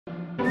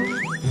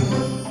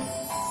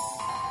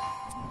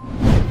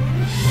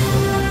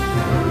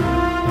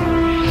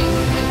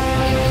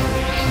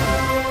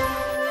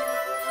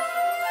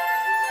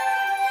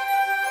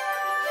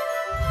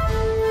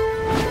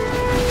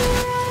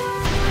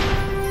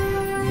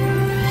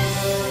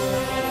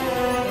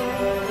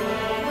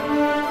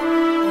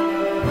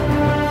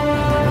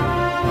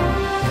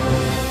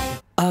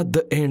At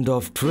the end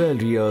of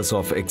 12 years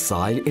of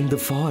exile in the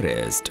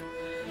forest,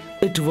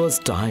 it was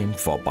time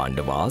for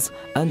Pandavas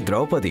and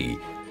Draupadi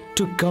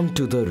to come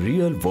to the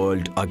real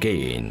world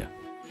again.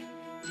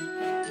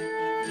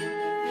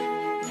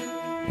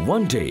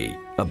 One day,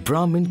 a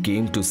Brahmin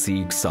came to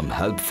seek some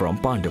help from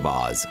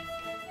Pandavas.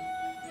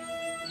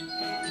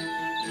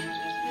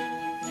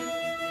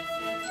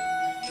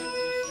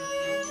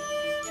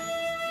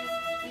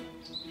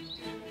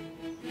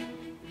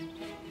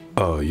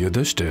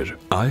 Yudhishthira,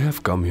 I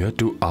have come here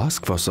to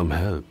ask for some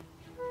help.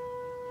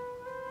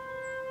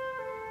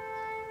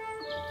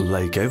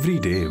 Like every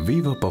day,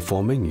 we were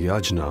performing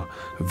yajna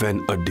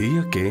when a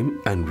deer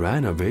came and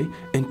ran away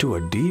into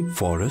a deep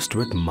forest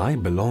with my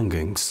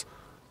belongings.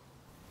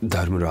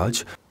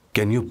 Dharmaraj,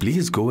 can you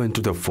please go into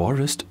the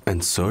forest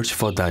and search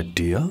for that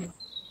deer?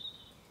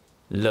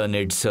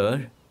 Learned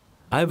sir,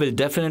 I will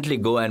definitely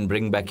go and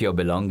bring back your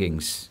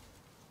belongings.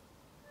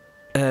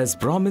 As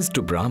promised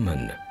to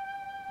Brahman,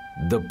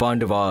 the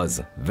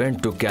Pandavas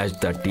went to catch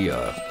that deer.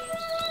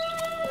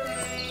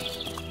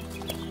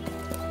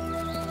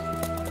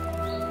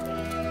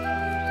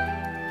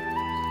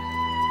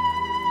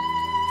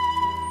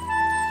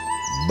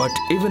 But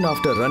even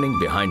after running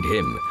behind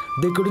him,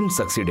 they couldn't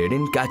succeed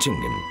in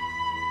catching him.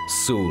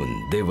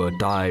 Soon they were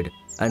tired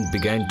and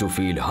began to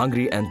feel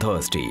hungry and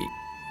thirsty.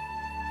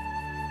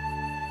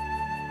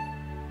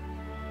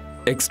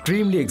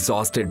 Extremely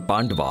exhausted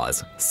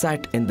Pandavas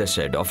sat in the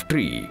shade of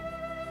tree.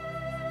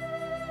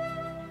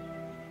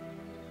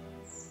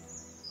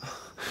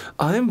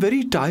 I am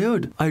very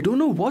tired. I don't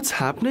know what's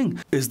happening.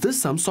 Is this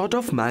some sort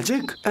of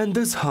magic? And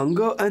this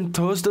hunger and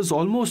thirst is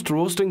almost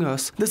roasting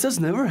us. This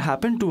has never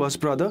happened to us,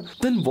 brother.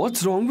 Then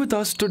what's wrong with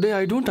us today?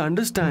 I don't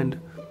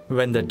understand.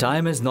 When the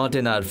time is not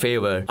in our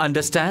favor,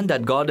 understand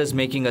that God is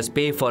making us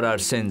pay for our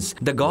sins.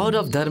 The God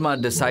of Dharma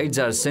decides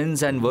our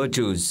sins and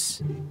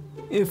virtues.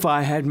 If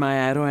I had my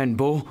arrow and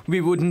bow,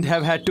 we wouldn't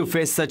have had to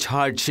face such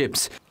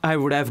hardships. I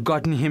would have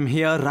gotten him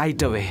here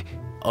right away.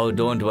 Oh,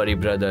 don't worry,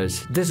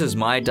 brothers. This is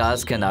my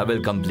task and I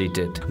will complete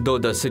it. Though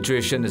the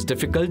situation is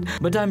difficult,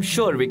 but I'm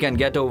sure we can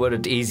get over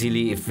it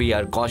easily if we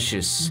are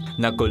cautious.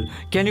 Nakul,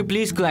 can you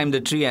please climb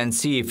the tree and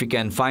see if we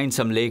can find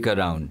some lake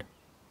around?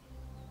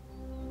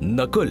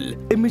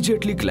 Nakul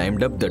immediately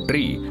climbed up the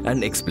tree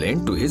and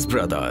explained to his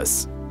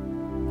brothers.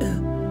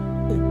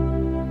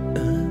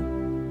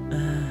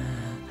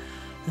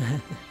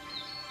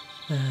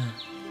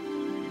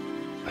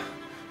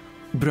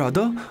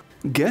 Brother,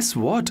 guess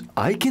what?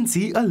 I can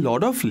see a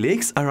lot of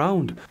lakes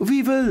around.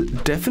 We will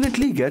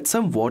definitely get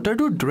some water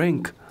to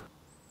drink.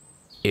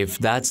 If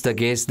that's the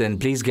case, then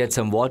please get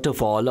some water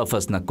for all of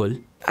us,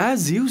 Nakul.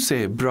 As you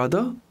say,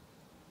 brother.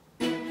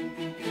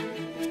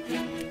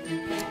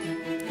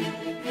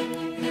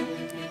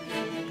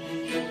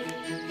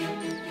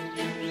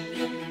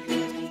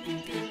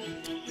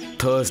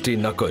 Thirsty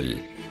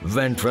Nakul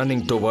went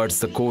running towards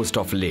the coast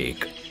of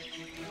lake.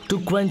 To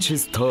quench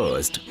his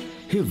thirst,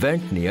 he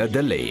went near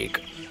the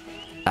lake.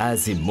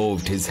 As he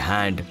moved his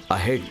hand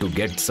ahead to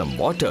get some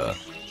water,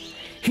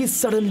 he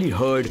suddenly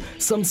heard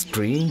some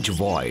strange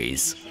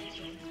voice.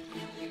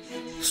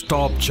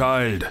 Stop,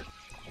 child.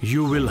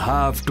 You will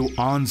have to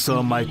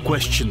answer my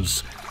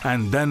questions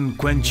and then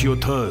quench your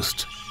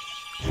thirst.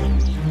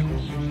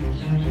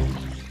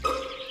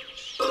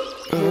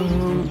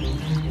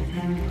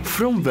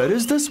 From where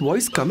is this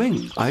voice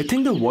coming? I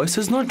think the voice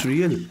is not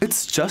real.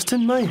 It's just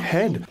in my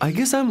head. I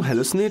guess I'm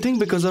hallucinating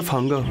because of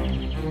hunger.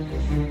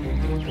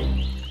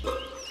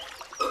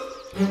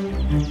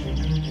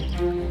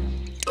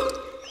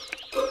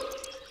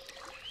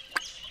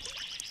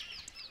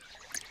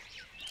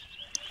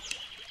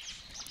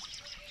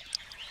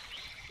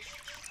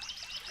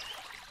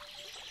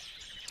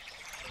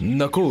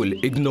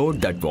 Nakul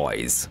ignored that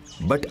voice,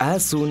 but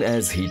as soon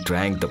as he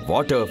drank the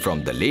water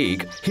from the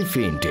lake, he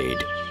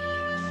fainted.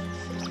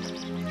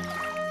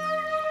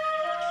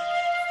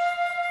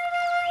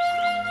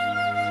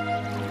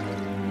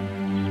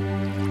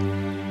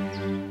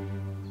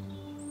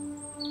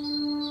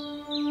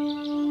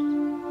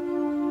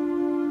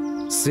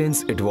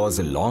 Since it was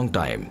a long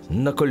time,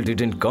 Nakul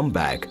didn't come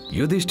back.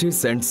 Yudhishthira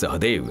sent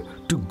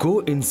Sahadev to go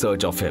in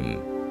search of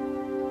him.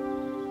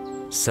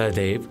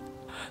 Sahadev,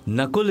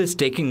 Nakul is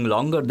taking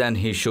longer than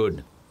he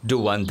should. Do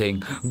one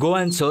thing, go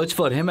and search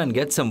for him and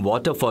get some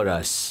water for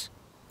us.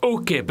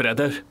 Okay,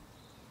 brother.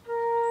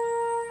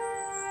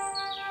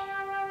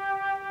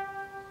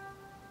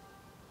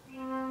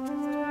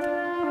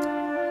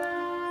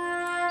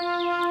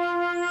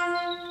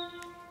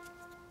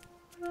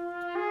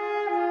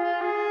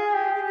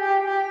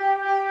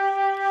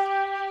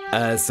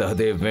 As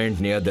Sahadev went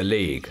near the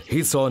lake,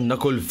 he saw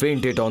Nakul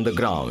fainted on the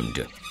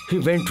ground. He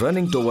went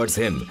running towards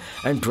him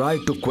and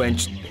tried to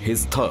quench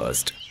his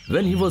thirst.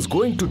 When he was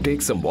going to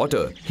take some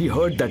water, he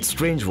heard that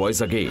strange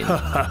voice again.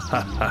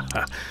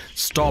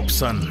 Stop,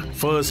 son.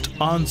 First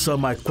answer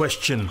my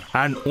question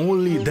and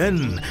only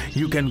then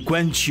you can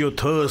quench your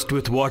thirst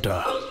with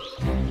water.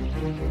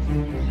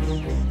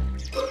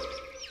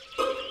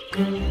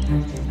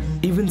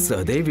 Even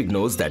Sahadev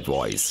ignores that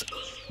voice.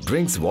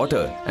 drinks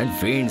water and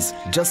faints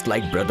just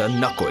like brother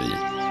Nakul.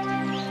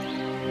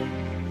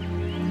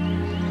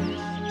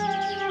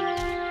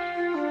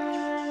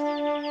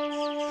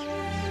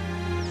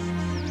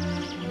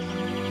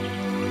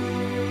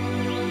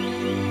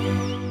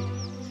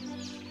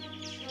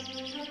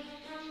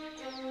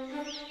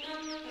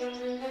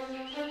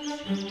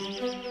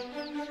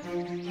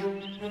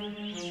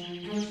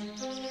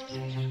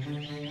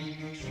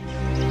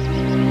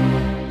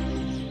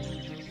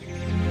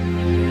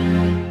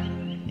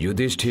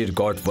 Yudhishthira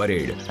got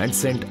worried and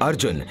sent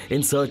Arjun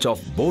in search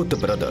of both the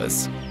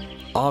brothers.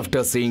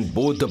 After seeing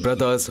both the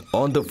brothers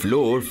on the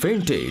floor,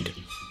 fainted.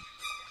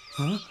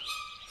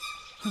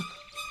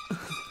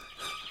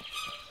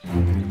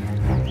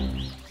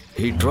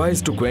 He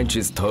tries to quench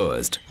his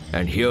thirst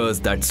and hears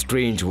that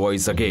strange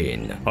voice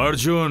again.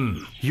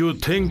 Arjun, you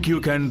think you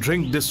can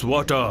drink this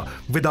water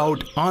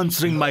without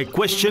answering my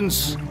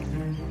questions?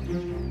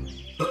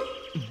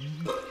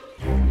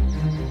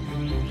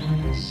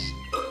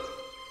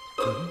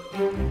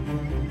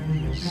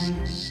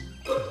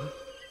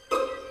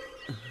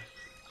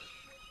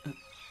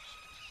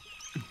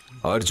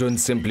 Arjun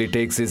simply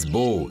takes his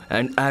bow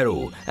and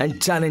arrow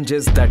and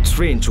challenges that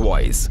strange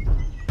voice.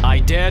 I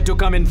dare to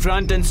come in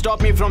front and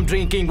stop me from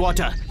drinking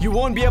water. You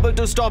won't be able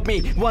to stop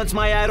me once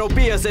my arrow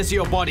pierces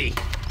your body.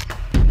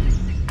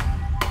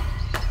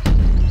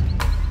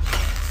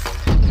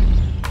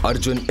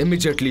 Arjun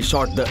immediately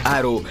shot the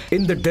arrow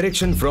in the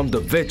direction from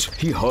which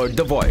he heard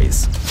the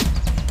voice.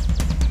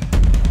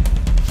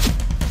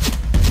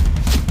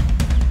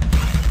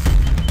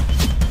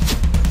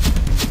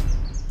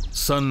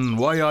 Son,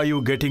 why are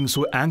you getting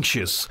so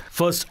anxious?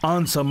 First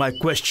answer my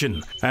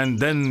question, and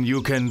then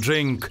you can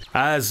drink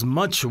as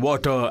much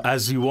water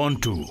as you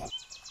want to.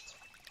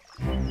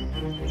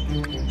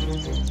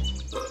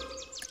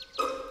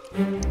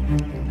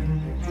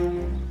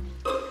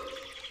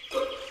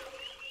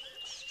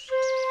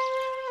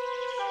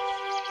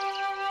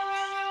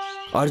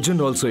 Arjun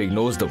also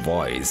ignores the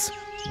voice,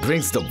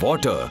 drinks the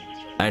water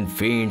and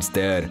faints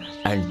there,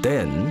 and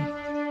then...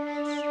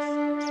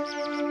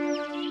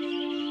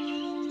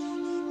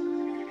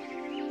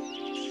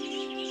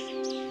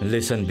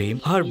 Listen,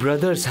 Bhim, our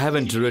brothers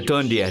haven't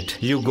returned yet.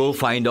 You go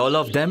find all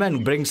of them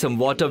and bring some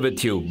water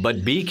with you.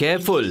 But be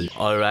careful,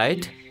 all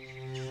right?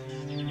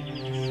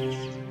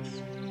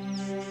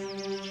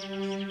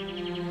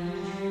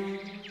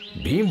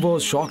 Bhim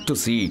was shocked to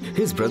see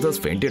his brothers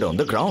fainted on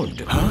the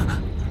ground.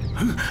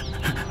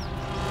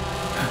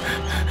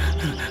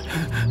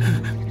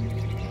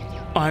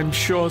 I'm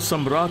sure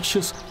some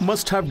Rakshas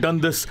must have done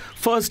this.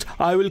 First,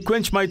 I will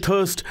quench my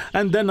thirst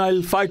and then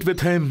I'll fight with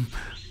him.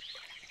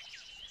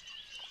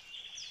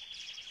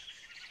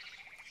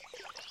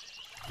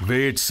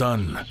 Wait,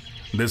 son.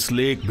 This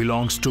lake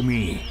belongs to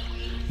me.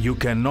 You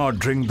cannot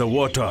drink the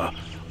water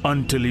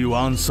until you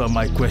answer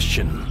my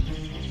question.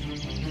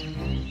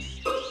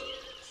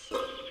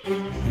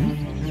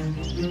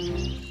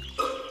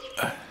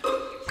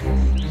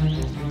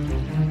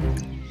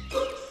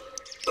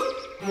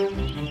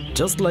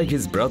 Just like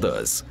his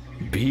brothers,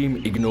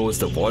 Bhim ignores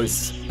the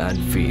voice and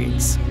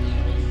faints.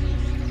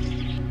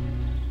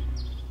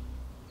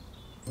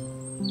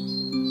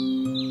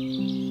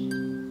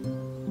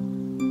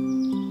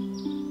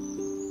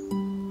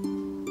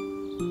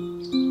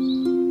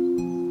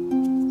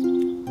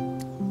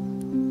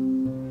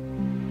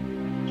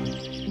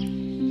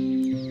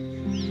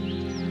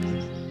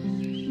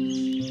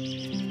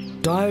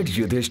 Tired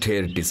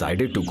Yudhishthira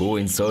decided to go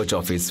in search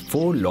of his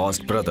 4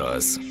 lost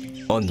brothers.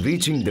 On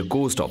reaching the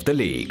coast of the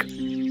lake,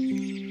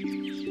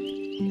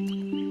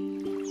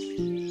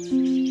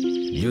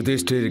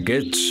 Yudhishthira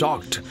gets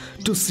shocked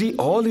to see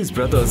all his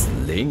brothers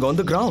laying on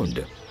the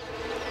ground.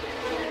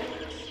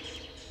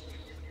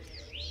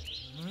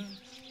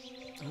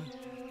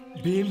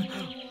 Bhim,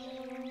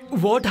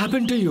 what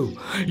happened to you?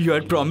 You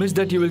had promised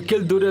that you will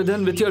kill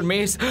Duryodhana with your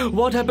mace.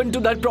 What happened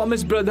to that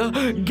promise,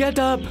 brother? Get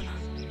up!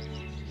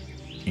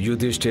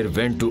 Yudhishthira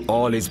went to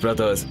all his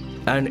brothers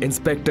and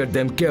inspected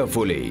them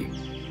carefully.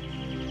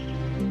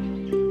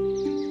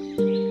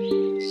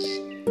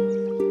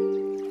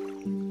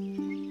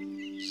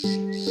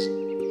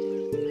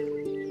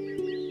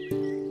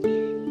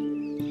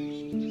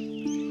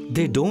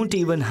 They don't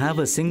even have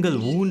a single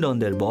wound on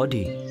their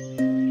body.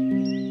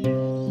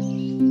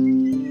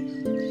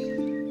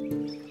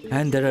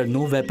 And there are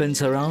no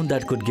weapons around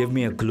that could give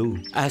me a clue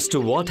as to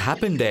what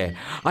happened there.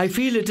 I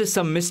feel it is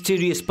some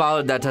mysterious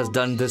power that has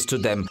done this to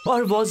them.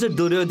 Or was it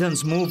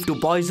Duryodhana's move to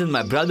poison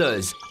my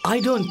brothers? I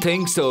don't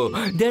think so.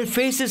 Their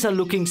faces are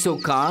looking so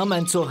calm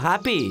and so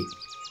happy.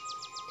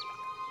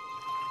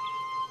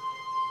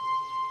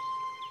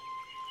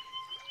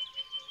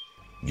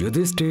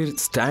 Yudhishthira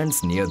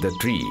stands near the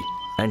tree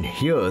and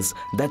hears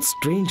that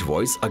strange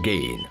voice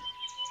again.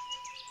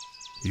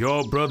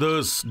 Your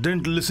brothers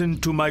didn't listen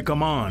to my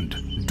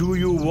command. Do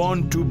you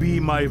want to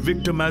be my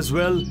victim as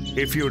well?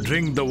 If you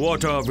drink the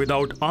water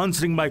without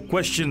answering my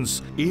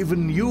questions,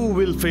 even you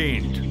will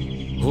faint.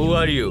 Who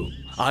are you?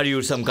 Are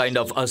you some kind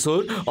of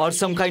asur or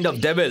some kind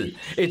of devil?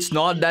 It's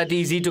not that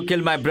easy to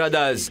kill my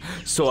brothers.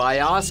 So I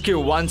ask you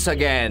once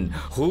again,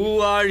 who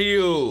are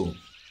you?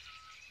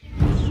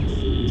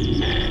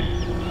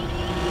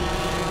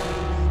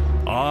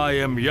 I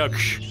am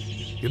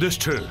Yaksh.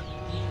 Yudhishthira,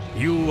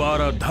 you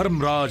are a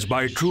Dharmraj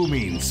by true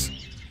means.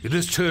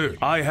 Yudhishthira,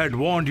 I had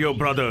warned your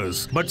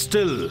brothers, but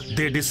still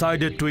they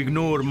decided to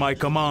ignore my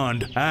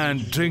command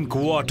and drink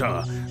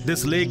water.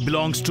 This lake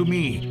belongs to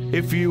me.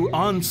 If you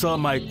answer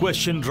my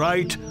question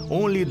right,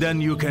 only then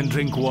you can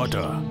drink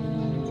water.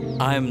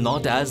 I am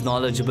not as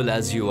knowledgeable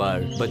as you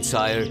are, but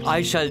sire,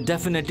 I shall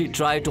definitely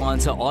try to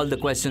answer all the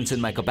questions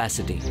in my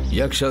capacity.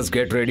 Yakshas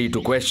get ready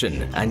to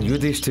question and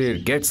Yudhishthira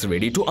gets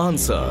ready to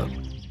answer.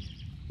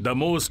 The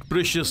most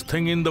precious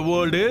thing in the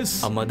world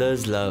is? A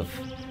mother's love.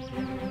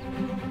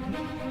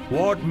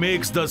 What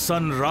makes the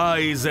sun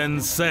rise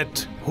and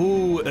set?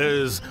 Who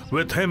is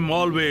with him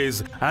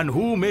always and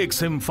who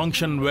makes him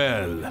function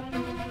well?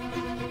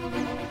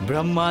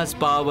 Brahma's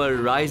power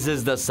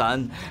rises the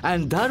sun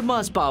and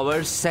Dharma's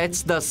power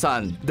sets the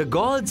sun. The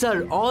gods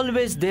are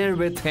always there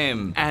with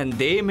him and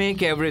they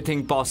make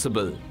everything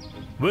possible.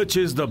 Which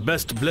is the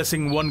best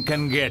blessing one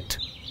can get?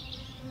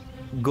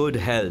 Good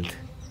health.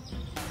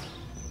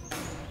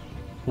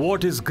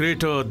 What is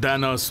greater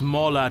than a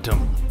small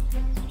atom?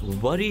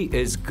 Worry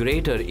is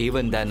greater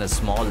even than a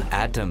small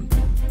atom.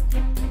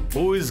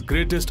 Who is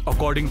greatest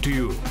according to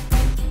you?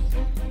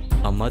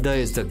 A mother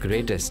is the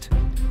greatest.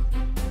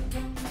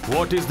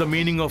 What is the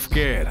meaning of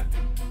care?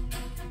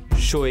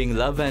 Showing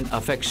love and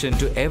affection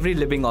to every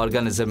living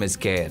organism is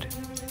care.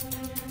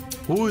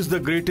 Who is the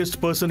greatest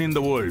person in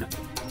the world?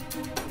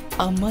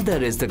 A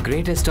mother is the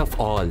greatest of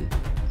all.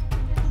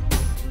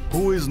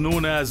 Who is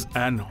known as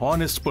an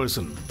honest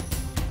person?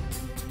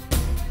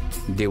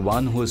 The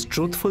one who is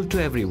truthful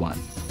to everyone.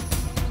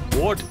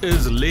 What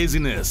is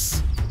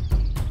laziness?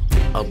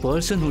 A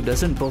person who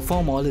doesn't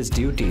perform all his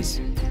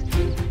duties.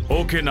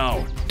 Okay,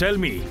 now tell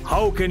me,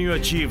 how can you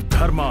achieve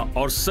dharma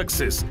or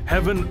success,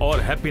 heaven or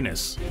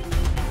happiness?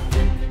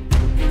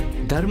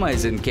 Dharma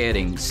is in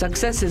caring,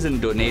 success is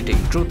in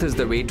donating, truth is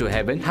the way to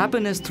heaven,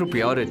 happiness through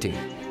purity.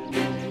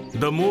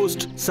 The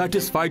most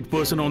satisfied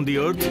person on the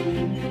earth?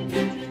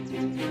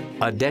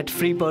 A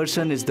debt-free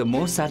person is the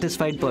most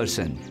satisfied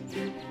person.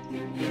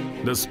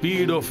 The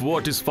speed of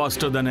what is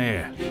faster than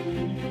air?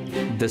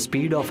 The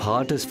speed of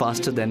heart is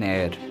faster than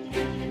air.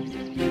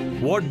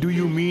 What do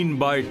you mean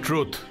by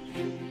truth?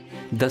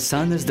 The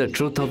sun is the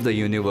truth of the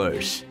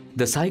universe.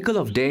 The cycle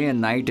of day and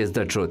night is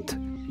the truth.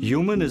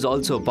 Human is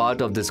also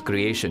part of this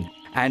creation,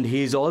 and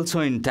he is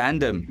also in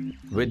tandem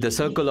with the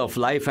circle of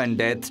life and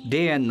death,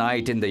 day and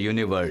night in the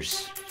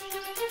universe.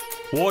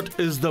 What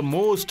is the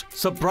most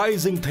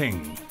surprising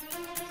thing?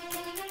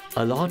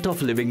 A lot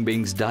of living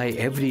beings die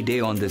every day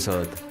on this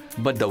earth.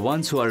 But the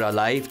ones who are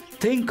alive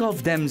think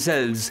of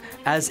themselves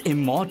as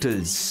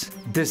immortals.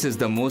 This is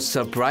the most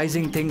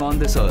surprising thing on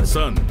this earth.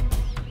 Son,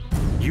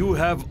 you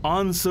have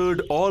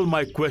answered all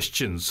my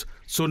questions.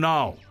 So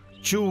now,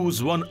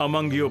 choose one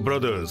among your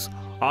brothers.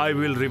 I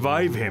will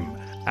revive him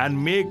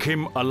and make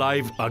him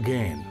alive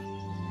again.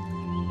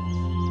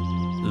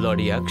 Lord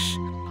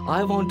Yaksh,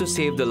 I want to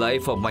save the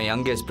life of my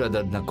youngest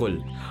brother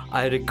Nakul.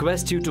 I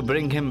request you to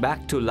bring him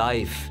back to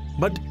life.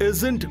 But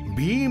isn't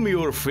Bhim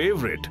your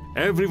favorite?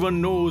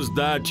 Everyone knows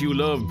that you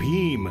love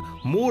Bhim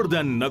more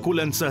than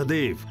Nakul and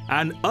Sahadev.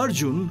 And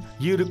Arjun,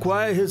 you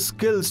require his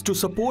skills to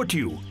support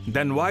you.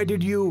 Then why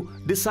did you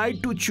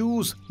decide to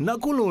choose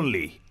Nakul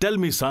only? Tell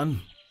me,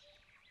 son.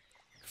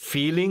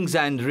 Feelings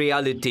and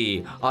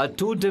reality are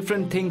two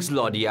different things,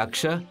 Lord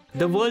Yaksha.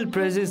 The world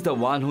praises the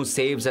one who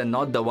saves and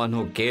not the one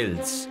who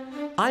kills.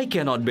 I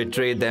cannot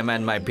betray them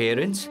and my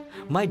parents.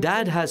 My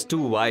dad has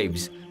two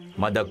wives,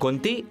 Mother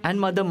Kunti and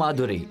Mother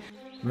Madhuri.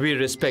 We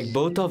respect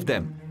both of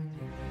them.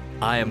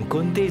 I am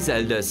Kunti's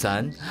elder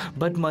son,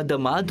 but Mother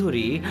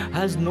Madhuri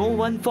has no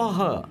one for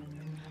her.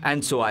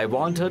 And so I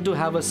want her to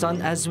have a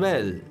son as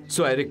well.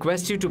 So I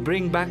request you to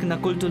bring back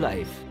Nakul to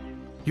life.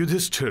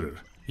 Yudhishthira,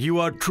 you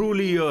are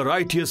truly a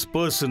righteous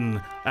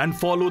person and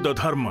follow the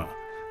dharma.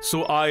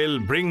 So I'll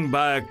bring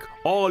back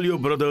all your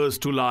brothers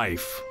to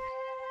life.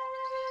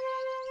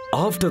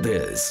 After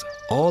this,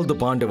 all the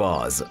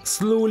Pandavas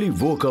slowly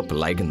woke up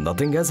like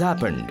nothing has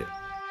happened.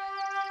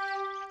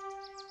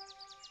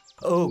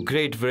 Oh,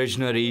 great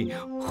visionary,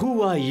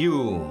 who are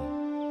you?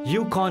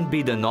 You can't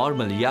be the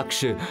normal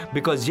Yaksha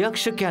because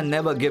Yaksha can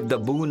never give the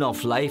boon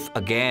of life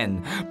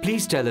again.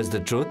 Please tell us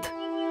the truth.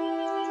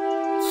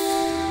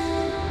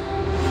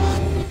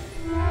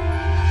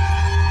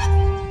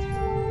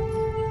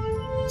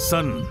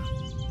 Son,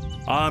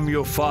 I'm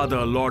your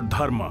father, Lord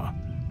Dharma.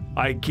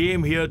 I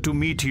came here to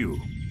meet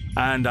you.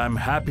 And I'm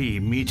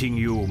happy meeting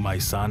you, my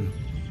son.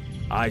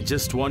 I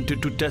just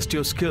wanted to test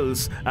your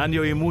skills and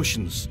your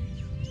emotions.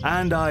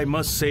 And I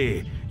must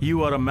say,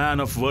 you are a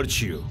man of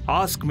virtue.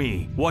 Ask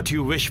me what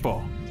you wish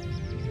for.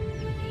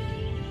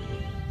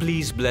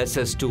 Please bless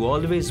us to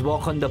always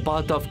walk on the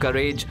path of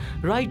courage,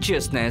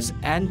 righteousness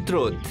and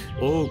truth.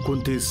 Oh,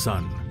 Kunti's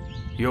son,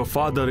 your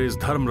father is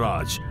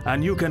Dharmraj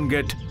and you can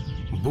get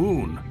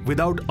boon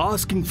without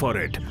asking for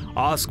it.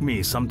 Ask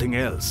me something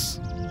else.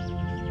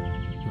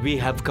 We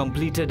have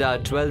completed our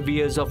 12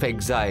 years of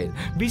exile.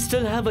 We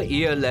still have a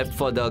year left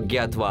for the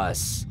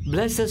Agyatwas.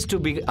 Bless us to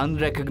be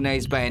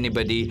unrecognized by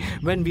anybody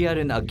when we are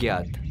in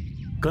Agyat.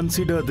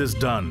 Consider this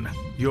done.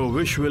 Your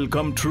wish will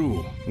come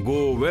true.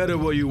 Go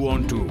wherever you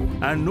want to,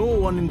 and no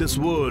one in this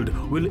world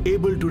will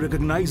able to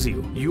recognize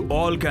you. You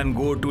all can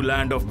go to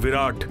land of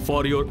Virat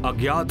for your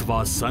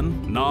Agyatwas,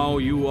 son. Now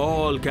you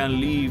all can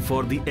leave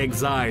for the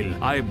exile.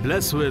 I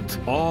bless with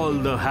all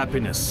the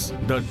happiness.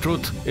 The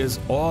truth is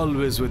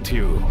always with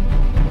you.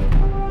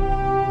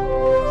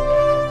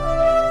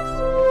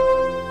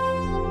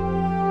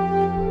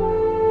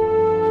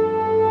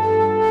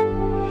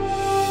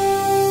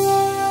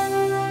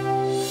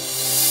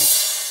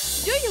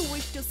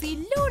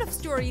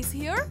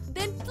 Here,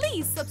 then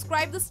please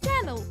subscribe this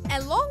channel.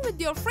 Along with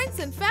your friends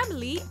and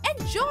family,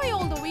 enjoy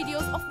all the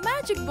videos of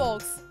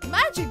MagicBox.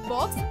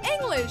 MagicBox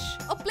English,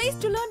 a place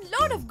to learn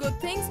lot of good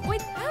things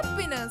with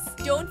happiness.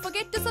 Don't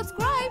forget to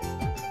subscribe.